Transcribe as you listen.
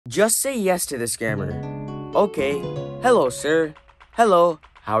Just say yes to the scammer. Okay. Hello, sir. Hello.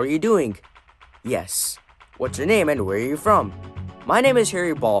 How are you doing? Yes. What's your name and where are you from? My name is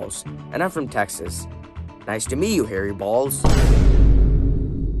Harry Balls, and I'm from Texas. Nice to meet you, Harry Balls.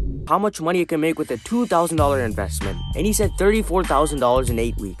 How much money you can make with a $2,000 investment, and he said $34,000 in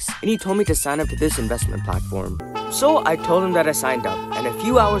 8 weeks, and he told me to sign up to this investment platform. So I told him that I signed up, and a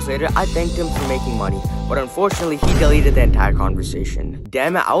few hours later I thanked him for making money, but unfortunately he deleted the entire conversation.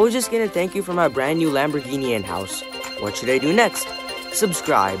 Damn it, I was just gonna thank you for my brand new Lamborghini in-house. What should I do next?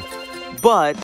 Subscribe. But